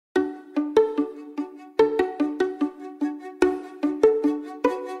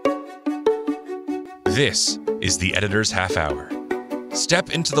This is the Editor's Half Hour. Step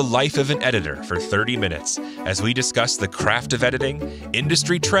into the life of an editor for 30 minutes as we discuss the craft of editing,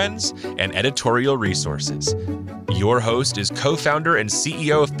 industry trends, and editorial resources. Your host is co-founder and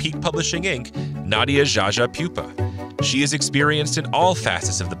CEO of Peak Publishing Inc., Nadia Jaja Pupa. She is experienced in all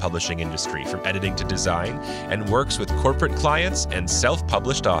facets of the publishing industry, from editing to design, and works with corporate clients and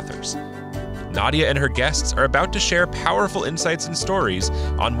self-published authors. Nadia and her guests are about to share powerful insights and stories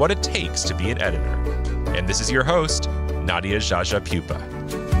on what it takes to be an editor. And this is your host, Nadia Jaja Pupa.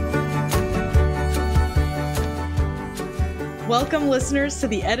 Welcome, listeners, to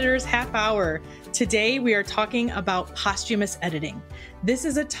the Editor's Half Hour. Today, we are talking about posthumous editing. This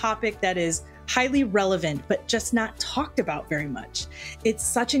is a topic that is highly relevant, but just not talked about very much. It's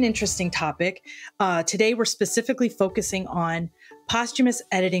such an interesting topic. Today, we're specifically focusing on posthumous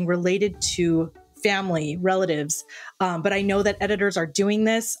editing related to family, relatives. But I know that editors are doing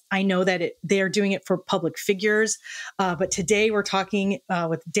this. I know that they are doing it for public figures. But today we're talking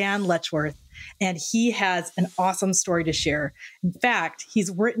with Dan Letchworth, and he has an awesome story to share. In fact, he's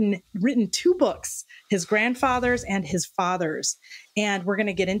written 2 books, his grandfather's and his father's. And we're going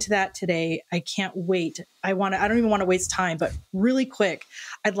to get into that today. I can't wait. I don't even want to waste time, but really quick,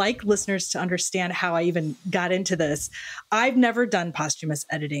 I'd like listeners to understand how I even got into this. I've never done posthumous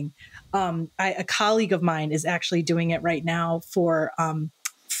editing. A colleague of mine is actually doing it right now for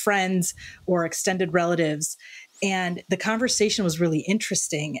friends or extended relatives. And the conversation was really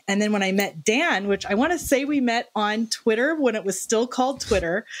interesting. And then when I met Dan, which I want to say we met on Twitter when it was still called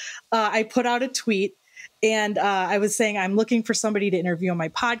Twitter, I put out a tweet and I was saying, I'm looking for somebody to interview on my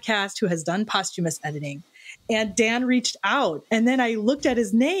podcast who has done posthumous editing. And Dan reached out. And then I looked at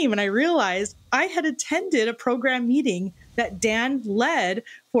his name and I realized I had attended a program meeting that Dan led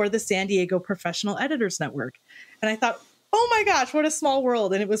for the San Diego Professional Editors Network. And I thought, oh my gosh, what a small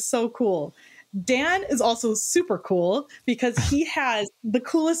world. And it was so cool. Dan is also super cool because he has the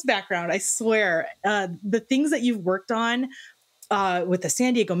coolest background. I swear, the things that you've worked on with the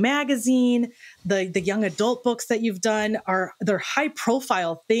San Diego Magazine, the young adult books that you've done they're high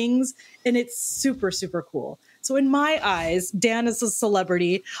profile things. And it's super, super cool. So in my eyes, Dan is a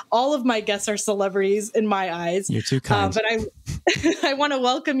celebrity. All of my guests are celebrities in my eyes. You're too kind. But I want to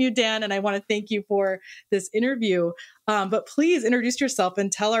welcome you, Dan, and I want to thank you for this interview. But please introduce yourself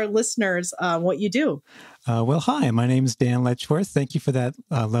and tell our listeners what you do. Well, hi, my name is Dan Letchworth. Thank you for that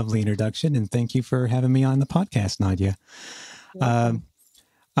lovely introduction, and thank you for having me on the podcast, Nadia.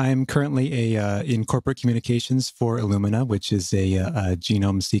 I'm currently in corporate communications for Illumina, which is a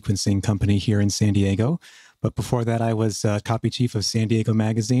genome sequencing company here in San Diego. But before that, I was copy chief of San Diego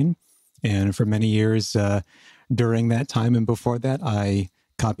Magazine. And for many years during that time and before that, I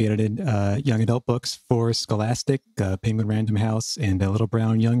copy edited young adult books for Scholastic, Penguin Random House, and Little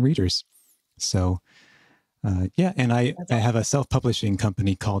Brown Young Readers. So, and I have a self-publishing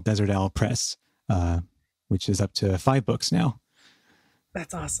company called Desert Owl Press, which is up to 5 books now.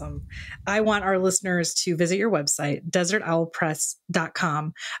 That's awesome. I want our listeners to visit your website,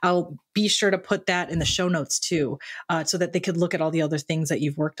 desertowlpress.com. I'll be sure to put that in the show notes too, so that they could look at all the other things that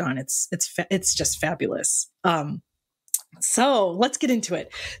you've worked on. It's just fabulous. So let's get into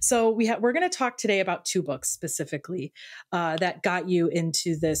it. So we're going to talk today about 2 books specifically that got you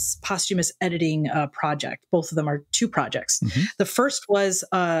into this posthumous editing project. Both of them are 2 projects. Mm-hmm. The first was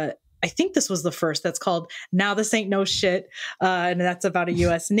I think this was the first, that's called Now This Ain't No Shit. And that's about a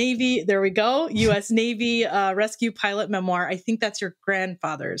U.S. Navy. There we go. U.S. Navy rescue pilot memoir. I think that's your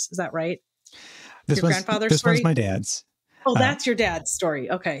grandfather's. Is that right? This one's my dad's. Oh, that's your dad's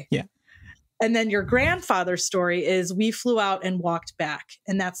story. Okay. Yeah. And then your grandfather's story is We Flew Out and Walked Back.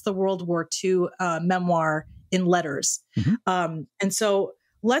 And that's the World War II memoir in letters. Mm-hmm. And so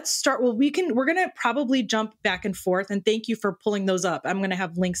let's start. Well, we're going to probably jump back and forth, and thank you for pulling those up. I'm going to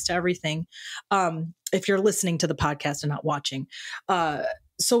have links to everything if you're listening to the podcast and not watching.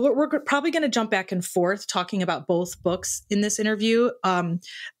 So we're probably going to jump back and forth talking about both books in this interview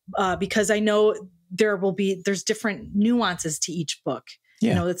because I know there's different nuances to each book.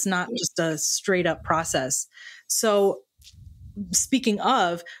 Yeah. It's not just a straight up process. So speaking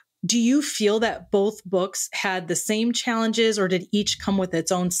of, do you feel that both books had the same challenges, or did each come with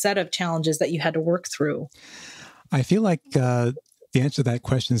its own set of challenges that you had to work through? I feel like the answer to that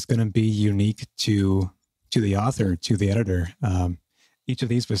question is going to be unique to the author, to the editor. Each of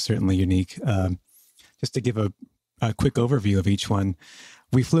these was certainly unique. Just to give a quick overview of each one,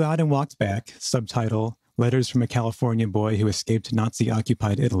 We Flew Out and Walked Back, subtitle, Letters from a California Boy Who Escaped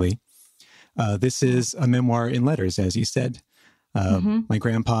Nazi-Occupied Italy. This is a memoir in letters, as you said. My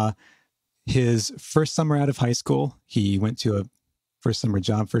grandpa, his first summer out of high school, he went to for a summer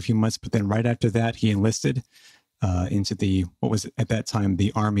job for a few months, but then right after that, he enlisted into what was at that time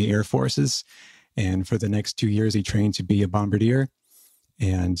the Army Air Forces. And for the next 2 years, he trained to be a bombardier.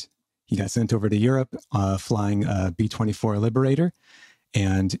 And he got sent over to Europe, flying a B-24 Liberator.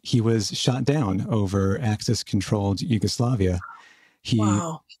 And he was shot down over Axis-controlled Yugoslavia.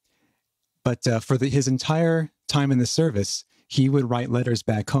 Wow. But for his entire time in the service, he would write letters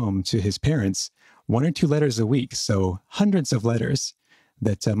back home to his parents, 1 or 2 letters a week. So hundreds of letters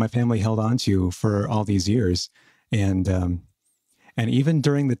that my family held on to for all these years. And even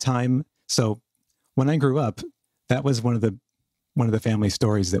during the time, so when I grew up, that was one of the family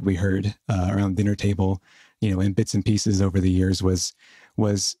stories that we heard around the dinner table, in bits and pieces over the years was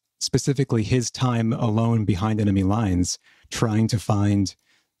specifically his time alone behind enemy lines, trying to find,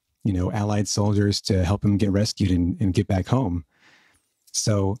 Allied soldiers to help him get rescued and get back home.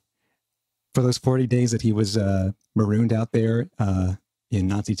 So for those 40 days that he was marooned out there in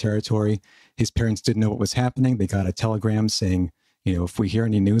Nazi territory, his parents didn't know what was happening. They got a telegram saying, if we hear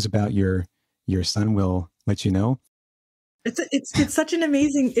any news about your son, we'll let you know. It's such an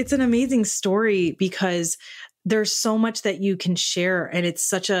amazing story because there's so much that you can share, and it's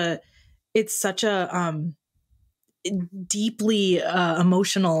such a deeply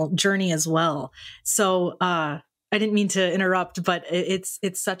emotional journey as well. So I didn't mean to interrupt, but it's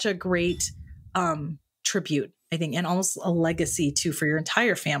such a great tribute, I think, and almost a legacy too for your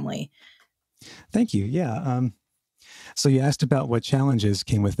entire family. Thank you. Yeah. So you asked about what challenges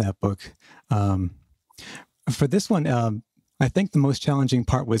came with that book. For this one, I think the most challenging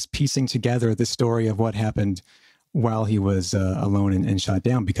part was piecing together the story of what happened while he was alone and shot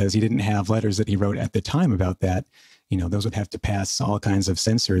down, because he didn't have letters that he wrote at the time about that. Those would have to pass all kinds of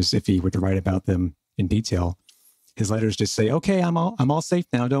censors if he were to write about them in detail. His letters just say, "Okay, I'm all safe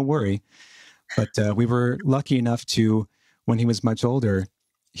now. Don't worry." But we were lucky enough to, when he was much older,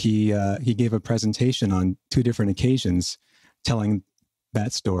 he gave a presentation on 2 different occasions telling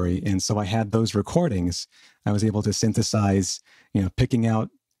that story. And so I had those recordings. I was able to synthesize, picking out,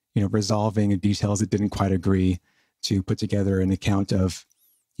 resolving details that didn't quite agree, to put together an account of,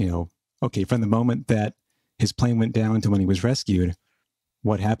 okay, from the moment that his plane went down to when he was rescued,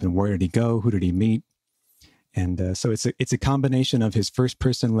 what happened? Where did he go? Who did he meet? And so it's a combination of his first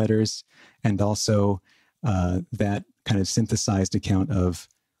person letters and also that kind of synthesized account of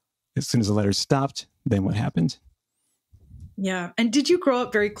as soon as the letters stopped, then what happened. Yeah. And did you grow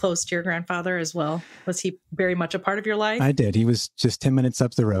up very close to your grandfather as well? Was he very much a part of your life? I did. He was just 10 minutes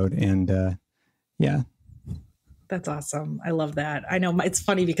up the road. And yeah. That's awesome. I love that. I know it's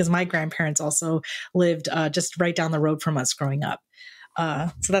funny because my grandparents also lived just right down the road from us growing up.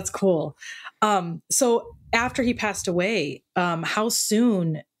 So that's cool. So after he passed away, how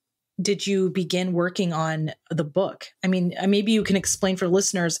soon did you begin working on the book? I mean, maybe you can explain for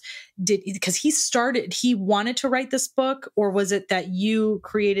listeners, because he wanted to write this book, or was it that you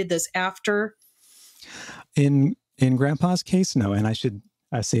created this after? In Grandpa's case, no. And I should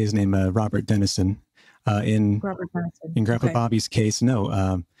say his name, Robert Dennison. In Grandpa Bobby's case,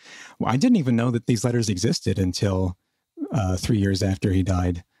 no. Well, I didn't even know that these letters existed until 3 years after he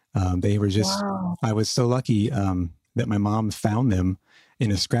died. They were just, wow. I was so lucky that my mom found them in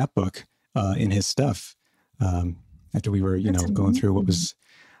a scrapbook in his stuff after we were, going through what was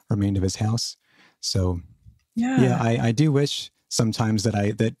remained of his house. So, yeah, I do wish sometimes that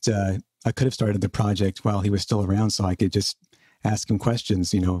I could have started the project while he was still around, so I could just ask him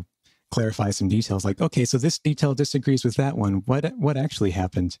questions, clarify some details, like, okay, so this detail disagrees with that one. What actually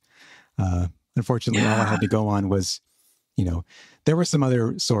happened? Unfortunately, all I had to go on was, there were some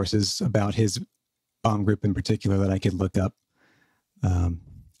other sources about his bomb group in particular that I could look up.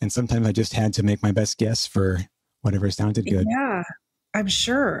 And sometimes I just had to make my best guess for whatever sounded good. Yeah, I'm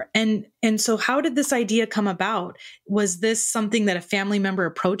sure. And so how did this idea come about? Was this something that a family member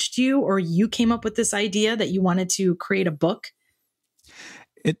approached you, or you came up with this idea that you wanted to create a book?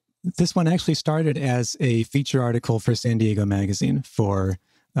 This one actually started as a feature article for San Diego Magazine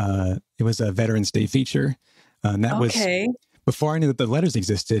it was a Veterans Day feature. And that was before I knew that the letters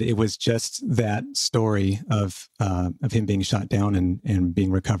existed. It was just that story of him being shot down and being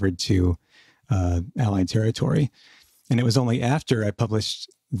recovered to Allied territory. And it was only after I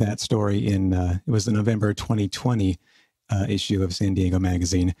published that story it was the November 2020 issue of San Diego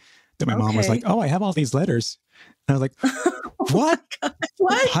Magazine that my mom was like, "Oh, I have all these letters." And I was like, "What?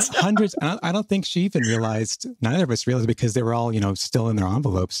 What? Hundreds?" And I don't think she even realized, neither of us realized, because they were all, still in their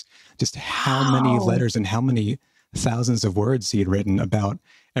envelopes, just how many letters and how many thousands of words he had written about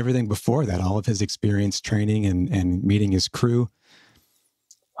everything before that, all of his experience training and meeting his crew.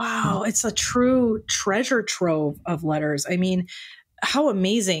 Wow. It's a true treasure trove of letters. I mean, how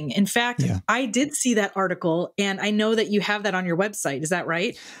amazing. In fact, Yeah. I did see that article, and I know that you have that on your website. Is that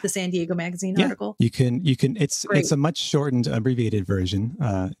right? The San Diego Magazine article? You can, it's a much shortened, abbreviated version,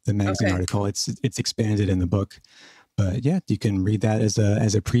 the magazine article. It's expanded in the book. But yeah, you can read that as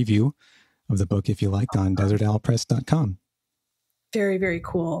a preview of the book if you like on desertowlpress.com. Very, very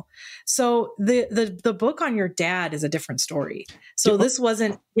cool. So the book on your dad is a different story. So this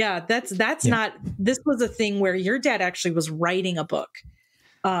wasn't, that's not, this was a thing where your dad actually was writing a book.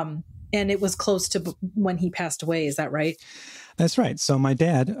 And it was close to when he passed away. Is that right? That's right. So my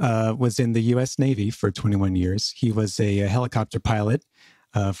dad was in the U.S. Navy for 21 years. He was a helicopter pilot.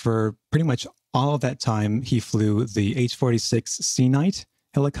 For pretty much all of that time, he flew the H-46 Sea Knight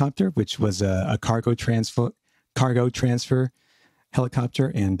helicopter, which was a cargo transfer helicopter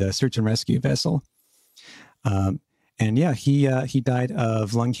and a search and rescue vessel. And yeah, he died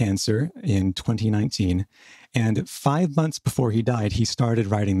of lung cancer in 2019. And 5 months before he died, he started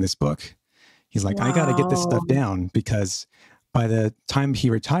writing this book. He's like, I got to get this stuff down, because by the time he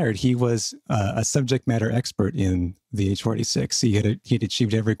retired, he was a subject matter expert in the H-46. He had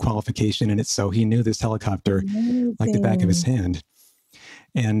achieved every qualification in it, so he knew this helicopter like the back of his hand.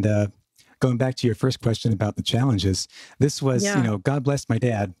 And going back to your first question about the challenges, this was, God bless my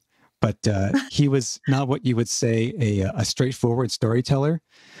dad, but he was not what you would say a straightforward storyteller.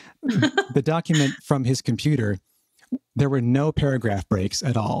 The document from his computer, there were no paragraph breaks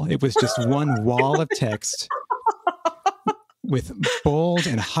at all. It was just one wall of text with bold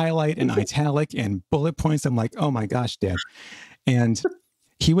and highlight and italic and bullet points. I'm like, oh my gosh, Dad. And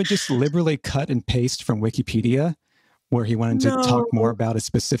he would just liberally cut and paste from Wikipedia where he wanted to talk more about a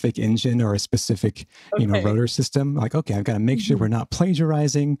specific engine or a specific, rotor system. Like, okay, I've got to make sure we're not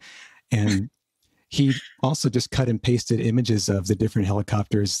plagiarizing. And he also just cut and pasted images of the different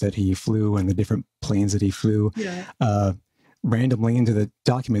helicopters that he flew and the different planes that he flew randomly into the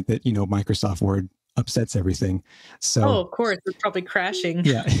document that, Microsoft Word upsets everything. So, of course, it's probably crashing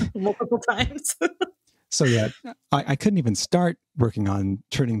multiple times. So yeah, I couldn't even start working on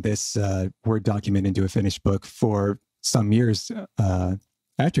turning this Word document into a finished book for some years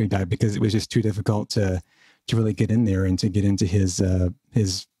after he died, because it was just too difficult to really get in there and to get into his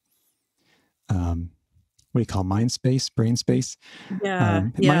what do you call brain space mindset.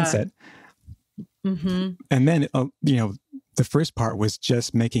 Mm-hmm. And then the first part was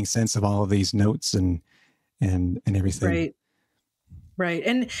just making sense of all of these notes and everything. Right.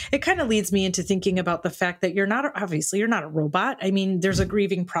 And it kind of leads me into thinking about the fact that you're not a robot. I mean, there's a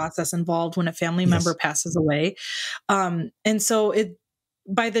grieving process involved when a family member passes away. And so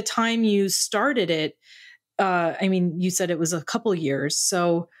by the time you started it, you said it was a couple years.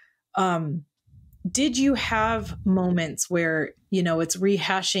 So, did you have moments where, it's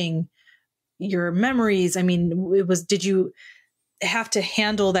rehashing your memories? I mean, did you have to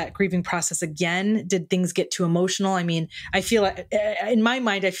handle that grieving process again? Did things get too emotional? I mean, I feel like, in my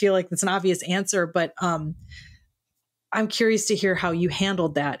mind, I feel like it's an obvious answer, but I'm curious to hear how you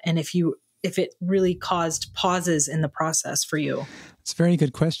handled that, and if it really caused pauses in the process for you. It's a very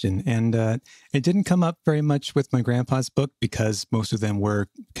good question. And it didn't come up very much with my grandpa's book, because most of them were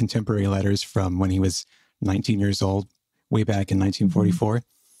contemporary letters from when he was 19 years old, way back in 1944.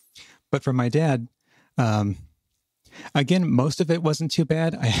 Mm-hmm. But for my dad, again, most of it wasn't too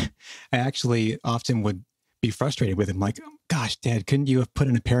bad. I actually often would be frustrated with him, like, oh, gosh, Dad, couldn't you have put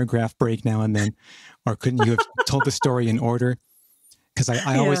in a paragraph break now and then? Or couldn't you have told the story in order? Because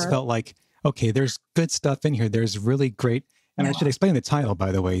I always felt like, okay, there's good stuff in here. There's really great. And I should explain the title,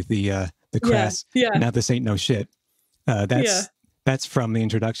 by the way, the crass, Now This Ain't No Shit. That's from the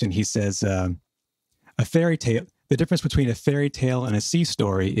introduction. He says, a fairy tale, the difference between a fairy tale and a sea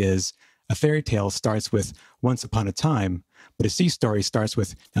story is a fairy tale starts with once upon a time, but a sea story starts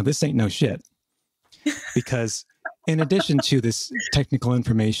with, now this ain't no shit. Because in addition to this technical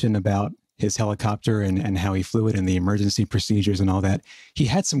information about his helicopter and how he flew it and the emergency procedures and all that, he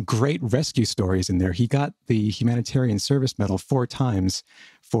had some great rescue stories in there. He got the Humanitarian Service Medal 4 times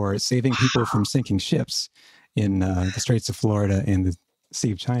for saving people from sinking ships in the Straits of Florida and the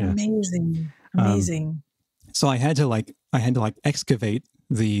Sea of China. Amazing. So I had to excavate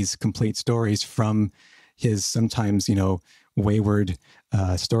these complete stories from his sometimes, wayward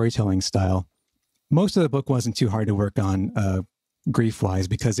storytelling style. Most of the book wasn't too hard to work on grief-wise,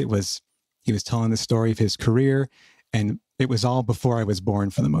 because he was telling the story of his career, and it was all before I was born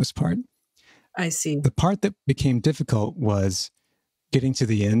for the most part. I see. The part that became difficult was getting to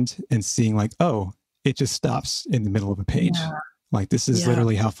the end and seeing like, oh, it just stops in the middle of a page. Yeah. Like, this is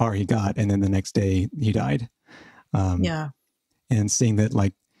literally how far he got. And then the next day he died. And seeing that,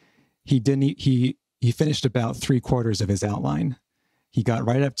 like, he finished about 3/4 of his outline. he got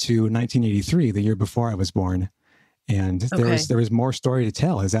right up to 1983, the year before I was born. And there was more story to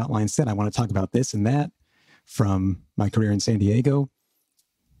tell. His outline said, I want to talk about this and that from my career in San Diego,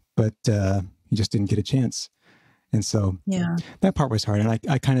 but he just didn't get a chance. And so that part was hard. And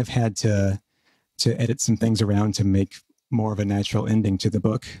I kind of had to edit some things around to make more of a natural ending to the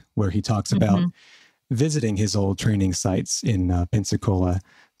book, where he talks about visiting his old training sites in Pensacola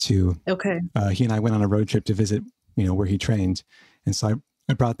he and I went on a road trip to visit, where he trained. And so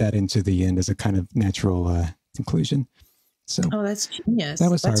I brought that into the end as a kind of natural conclusion. So that's genius.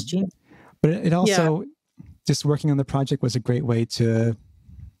 That was hard. Genius. But it also, just working on the project was a great way to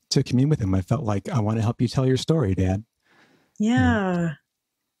commune with him. I felt like, I want to help you tell your story, Dad. Yeah.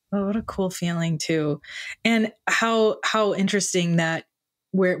 Oh, what a cool feeling too. And how interesting that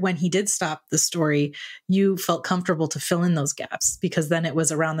when he did stop the story, you felt comfortable to fill in those gaps, because then it was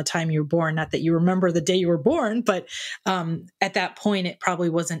around the time you were born. Not that you remember the day you were born, but at that point, it probably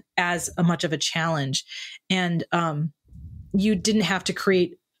wasn't as much of a challenge. And you didn't have to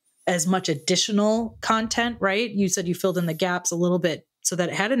create as much additional content, right? You said you filled in the gaps a little bit so that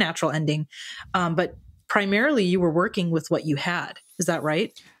it had a natural ending. But primarily you were working with what you had. Is that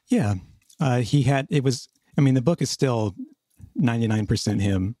right? Yeah. The book is still 99%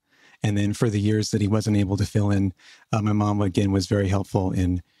 him. And then for the years that he wasn't able to fill in, my mom, again, was very helpful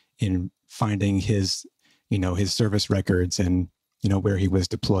in finding his service records and, where he was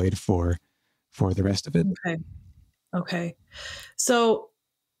deployed for the rest of it. Okay. So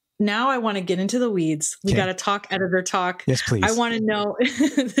now I want to get into the weeds. We got to talk editor talk. Yes, please. I want to know,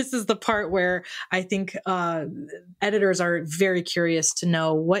 this is the part where I think editors are very curious to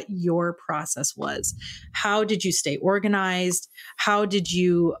know what your process was. How did you stay organized? How did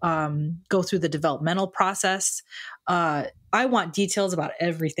you go through the developmental process? I want details about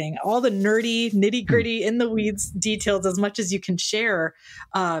everything, all the nerdy, nitty gritty in the weeds details, as much as you can share,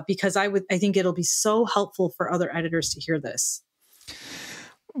 because I think it'll be so helpful for other editors to hear this.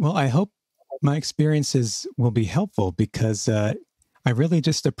 Well, I hope my experiences will be helpful, because I really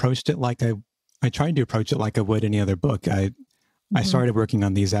just approached it like I tried to approach it like I would any other book. I started working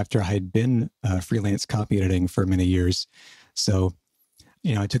on these after I had been freelance copy editing for many years. So,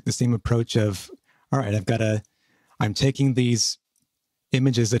 I took the same approach of, all right, I'm taking these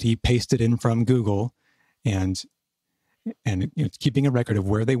images that he pasted in from Google and keeping a record of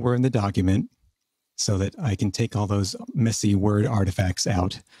where they were in the document, so that I can take all those messy word artifacts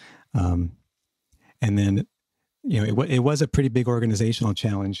out. And then, it was a pretty big organizational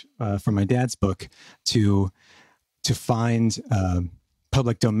challenge for my dad's book to find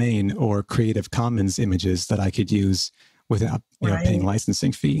public domain or Creative Commons images that I could use without paying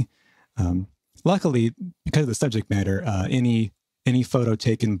licensing fee. Luckily, because of the subject matter, any photo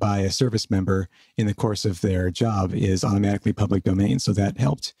taken by a service member in the course of their job is automatically public domain. So that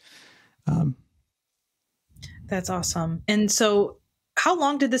helped. That's awesome. And so how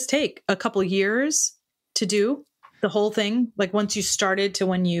long did this take? A couple years to do the whole thing? Like once you started to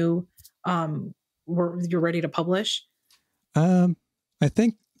when you're ready to publish? I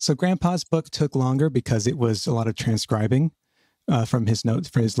think so. Grandpa's book took longer because it was a lot of transcribing from his notes.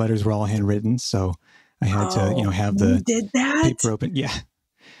 For his letters were all handwritten. So I had to, have the paper open. Yeah.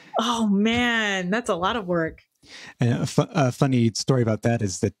 Oh man, that's a lot of work. And a funny story about that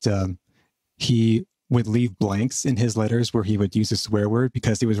is that he would leave blanks in his letters where he would use a swear word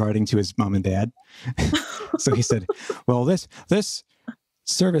because he was writing to his mom and dad. So he said, well, this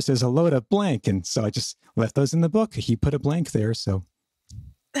service is a load of blank. And so I just left those in the book. He put a blank there. So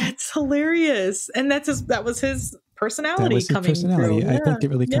that's hilarious. And that was his personality. That was his personality. I think it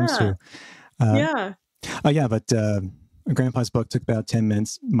really comes through. But Grandpa's book took about 10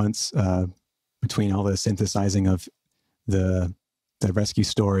 months between all the synthesizing of the rescue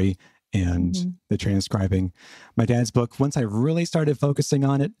story and the transcribing. My dad's book, once I really started focusing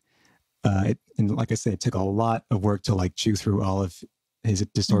on it, and like I said, it took a lot of work to chew through all of his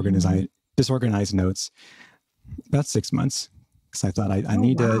disorganized notes. About 6 months, because I thought I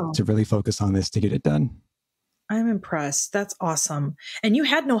need to really focus on this to get it done. I'm impressed. That's awesome. And you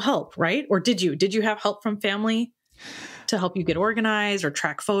had no help, right? Or did you? Did you have help from family to help you get organized or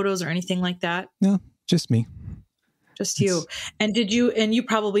track photos or anything like that? No, just me. Just you. And you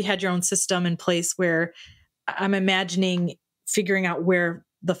probably had your own system in place where I'm imagining figuring out where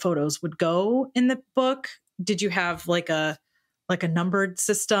the photos would go in the book. Did you have like a numbered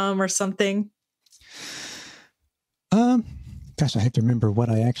system or something? Gosh, I have to remember what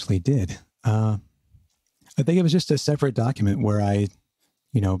I actually did. I think it was just a separate document where I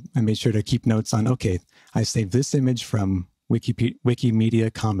made sure to keep notes on, okay, I saved this image from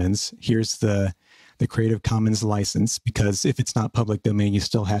Wikimedia Commons. Here's the the Creative Commons license, because if it's not public domain, you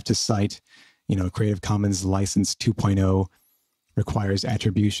still have to cite, Creative Commons license 2.0 requires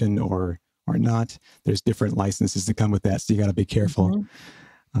attribution or not. There's different licenses that come with that, so you got to be careful.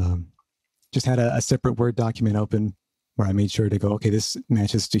 Just had a separate Word document open where I made sure to go, okay, this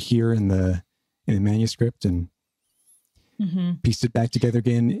matches to here in the manuscript, and pieced it back together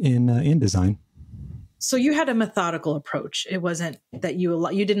again in InDesign. So you had a methodical approach. It wasn't that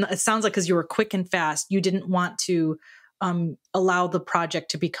you didn't, it sounds like because you were quick and fast, you didn't want to allow the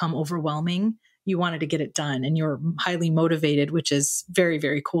project to become overwhelming. You wanted to get it done, and you were highly motivated, which is very,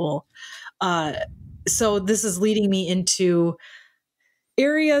 very cool. So this is leading me into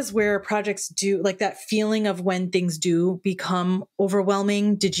areas where projects do, like that feeling of when things do become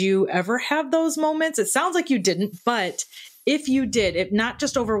overwhelming. Did you ever have those moments? It sounds like you didn't, but if you did, if not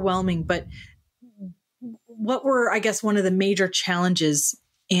just overwhelming, but what were, I guess, one of the major challenges?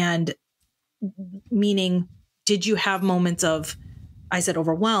 And meaning, did you have moments of, I said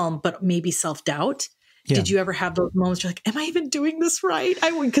overwhelm, but maybe self-doubt? Yeah. Did you ever have those moments you're like, am I even doing this right?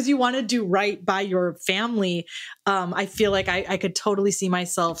 Because you want to do right by your family. I feel like I could totally see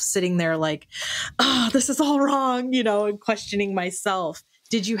myself sitting there like, oh, this is all wrong, and questioning myself.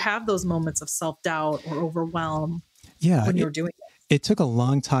 Did you have those moments of self-doubt or overwhelm when you were doing it? It took a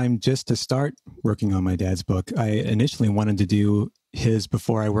long time just to start working on my dad's book. I initially wanted to do his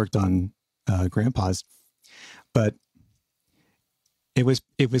before I worked on Grandpa's, but it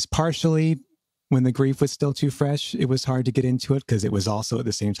was partially when the grief was still too fresh. It was hard to get into it because it was also at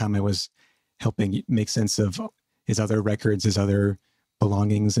the same time I was helping make sense of his other records, his other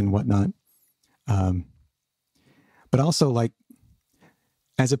belongings and whatnot. But also, like,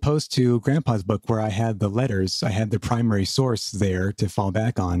 as opposed to Grandpa's book where I had the letters, I had the primary source there to fall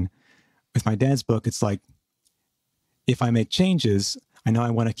back on. With my dad's book, it's like, if I make changes, I know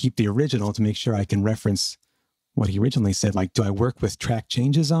I want to keep the original to make sure I can reference what he originally said. Like, do I work with track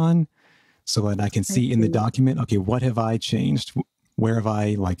changes on so that I can see in the document, okay, what have I changed? Where have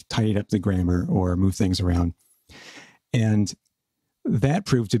I tidied up the grammar or moved things around? And that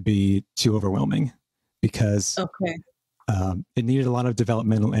proved to be too overwhelming because it needed a lot of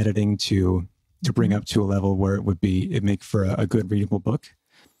developmental editing to bring up to a level where it'd make for a good readable book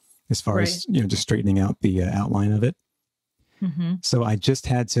as far as, just straightening out the outline of it. So I just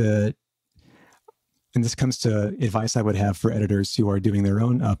had to, and this comes to advice I would have for editors who are doing their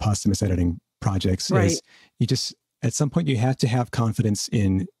own posthumous editing projects, is you just, at some point you have to have confidence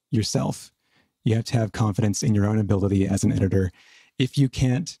in yourself. You have to have confidence in your own ability as an editor. If you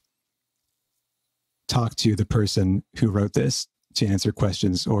can't talk to the person who wrote this to answer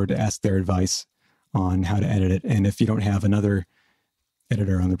questions or to ask their advice on how to edit it, and if you don't have another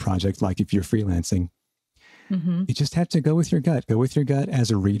editor on the project, like if you're freelancing, you just have to go with your gut. Go with your gut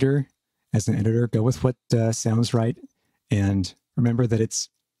as a reader, as an editor. Go with what sounds right. And remember that it's,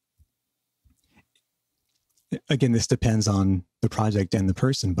 again, this depends on the project and the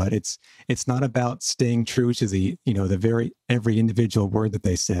person, but it's not about staying true to the, every individual word that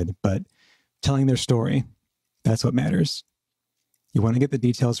they said, but telling their story. That's what matters. You want to get the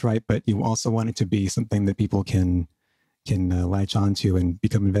details right, but you also want it to be something that people can latch onto and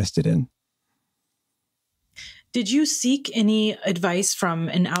become invested in. Did you seek any advice from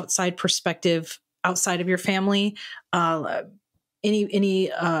an outside perspective outside of your family?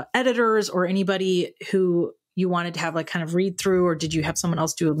 Any editors or anybody who you wanted to have kind of read through, or did you have someone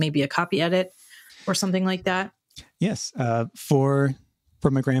else do maybe a copy edit or something like that? Yes. For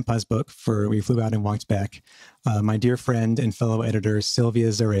my Grandpa's book, We Flew Out and Walked Back, my dear friend and fellow editor, Sylvia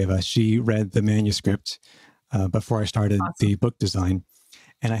Zareva, she read the manuscript before I started the book design.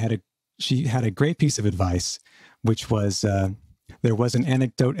 And she had a great piece of advice, which was, there was an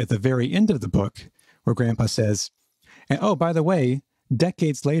anecdote at the very end of the book where Grandpa says, and, oh, by the way,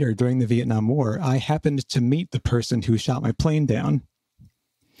 decades later during the Vietnam War, I happened to meet the person who shot my plane down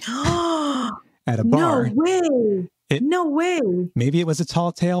at a bar. No way. No way. Maybe it was a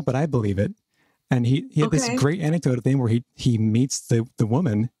tall tale, but I believe it. And he had this great anecdote at the end where he meets the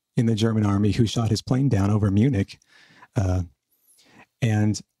woman in the German army who shot his plane down over Munich.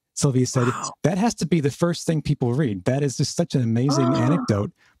 And Sylvia said, that has to be the first thing people read. That is just such an amazing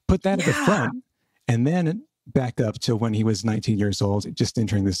anecdote. Put that at the front, and then back up to when he was 19 years old, just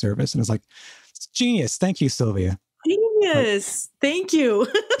entering the service. And I was like, genius. Thank you, Sylvia. Genius. Thank you.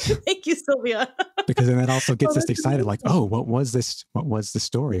 Thank you, Sylvia. Because then that also gets us excited. Like, oh, what was this? What was the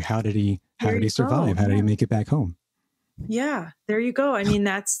story? How did he survive? How did he make it back home? Yeah, there you go. I mean,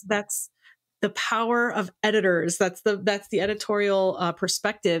 that's the power of editors. That's the editorial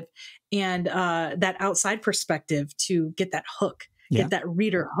perspective, and that outside perspective to get that hook. get that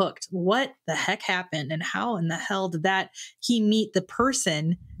reader hooked. What the heck happened, and how in the hell did he meet the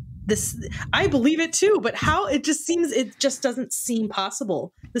person? I believe it too, but how it just doesn't seem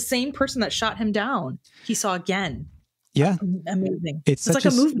possible. The same person that shot him down, he saw again. Yeah. Amazing. It's like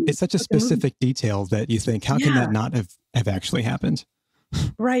a movie. It's such a specific detail that you think, how can that not have actually happened?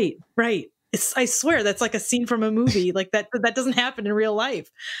 Right. I swear that's like a scene from a movie. Like that doesn't happen in real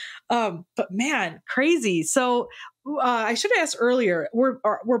life. But man, crazy. So I should have asked earlier,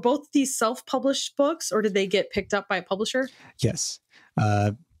 were both these self-published books, or did they get picked up by a publisher? Yes.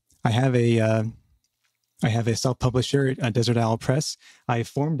 I have a self-publisher, Desert Owl Press. I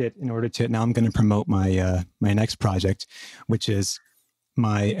formed it in order to, now I'm going to promote my next project, which is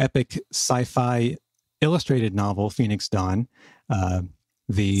my epic sci-fi illustrated novel, Phoenix Dawn.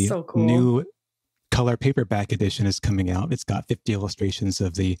 The so cool. New color paperback edition is coming out. It's got 50 illustrations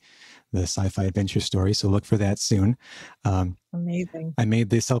of the sci-fi adventure story, so look for that soon. Amazing. I made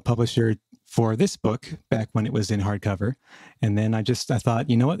the self-publisher for this book back when it was in hardcover, and then I thought,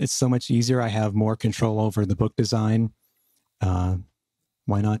 you know what, it's so much easier. I have more control over the book design. Why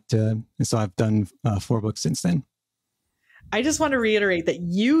not? And so I've done 4 books since then. I just want to reiterate that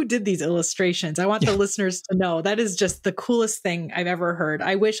you did these illustrations. I want the listeners to know that is just the coolest thing I've ever heard.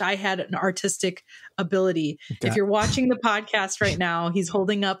 I wish I had an artistic ability. If you're watching the podcast right now, he's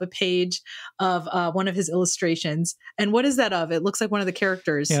holding up a page of one of his illustrations. And what is that of? It looks like one of the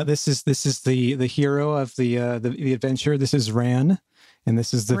characters. Yeah, this is the hero of the adventure. This is Ran, and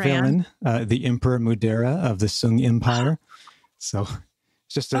this is the villain, the Emperor Mudera of the Sung Empire. So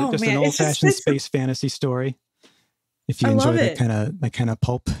it's just an old-fashioned space fantasy story. If you enjoy that kind of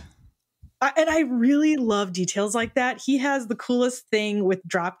pulp. And I really love details like that. He has the coolest thing with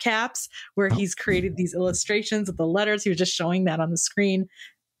drop caps where he's created these illustrations with the letters. He was just showing that on the screen.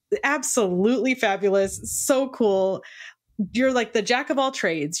 Absolutely fabulous. So cool. You're like the jack of all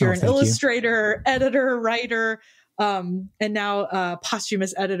trades. You're an illustrator, editor, writer, and now a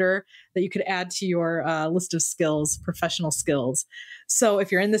posthumous editor that you could add to your list of skills, professional skills. So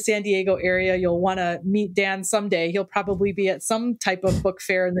if you're in the San Diego area, you'll want to meet Dan someday. He'll probably be at some type of book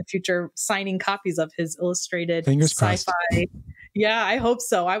fair in the future, signing copies of his illustrated sci-fi. Yeah, I hope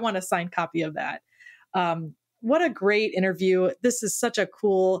so. I want a signed copy of that. What a great interview. This is such a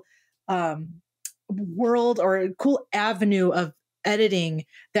cool world, or a cool avenue of editing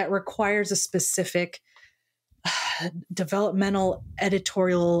that requires a specific developmental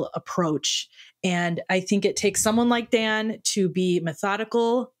editorial approach. And I think it takes someone like Dan to be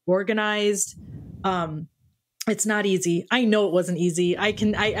methodical, organized. It's not easy. I know it wasn't easy.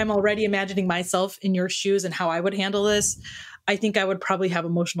 I'm already imagining myself in your shoes and how I would handle this. I think I would probably have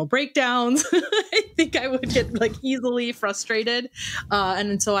emotional breakdowns. I think I would get easily frustrated.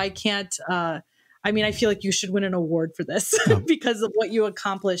 And so I can't, I feel like you should win an award for this because of what you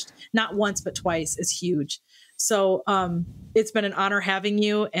accomplished, not once, but twice, is huge. So it's been an honor having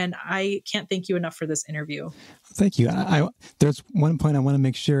you, and I can't thank you enough for this interview. Thank you. There's one point I want to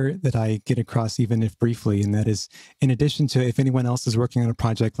make sure that I get across, even if briefly, and that is, in addition to, if anyone else is working on a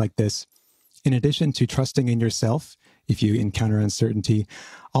project like this, in addition to trusting in yourself, if you encounter uncertainty,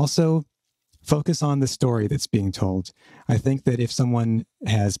 also focus on the story that's being told. I think that if someone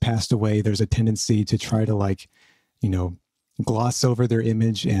has passed away, there's a tendency to try to gloss over their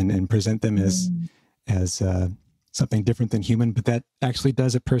image and present them as something different than human, but that actually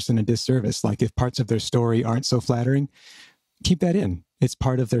does a person a disservice. Like, if parts of their story aren't so flattering, keep that in. It's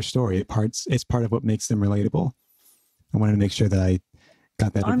part of their story. It's part of what makes them relatable. I wanted to make sure that I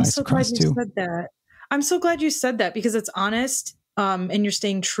got that advice across too. I'm so glad you said that, because it's honest, and you're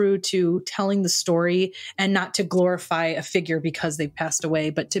staying true to telling the story, and not to glorify a figure because they've passed away,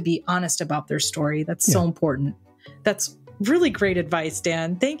 but to be honest about their story. That's so important. That's really great advice,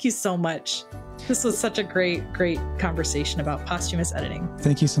 Dan. Thank you so much. This was such a great conversation about posthumous editing.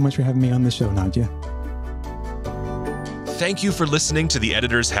 Thank you so much for having me on the show, Nadia. Thank you for listening to the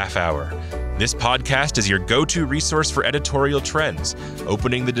Editor's Half Hour. This podcast is your go-to resource for editorial trends,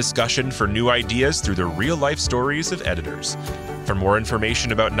 opening the discussion for new ideas through the real-life stories of editors. For more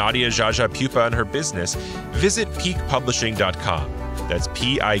information about Nadia Jaja Pupa and her business, visit peakpublishing.com. That's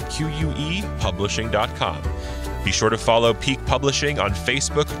PIQUE publishing.com. Be sure to follow Peak Publishing on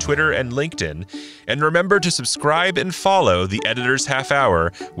Facebook, Twitter, and LinkedIn. And remember to subscribe and follow the Editor's Half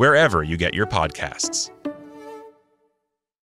Hour wherever you get your podcasts.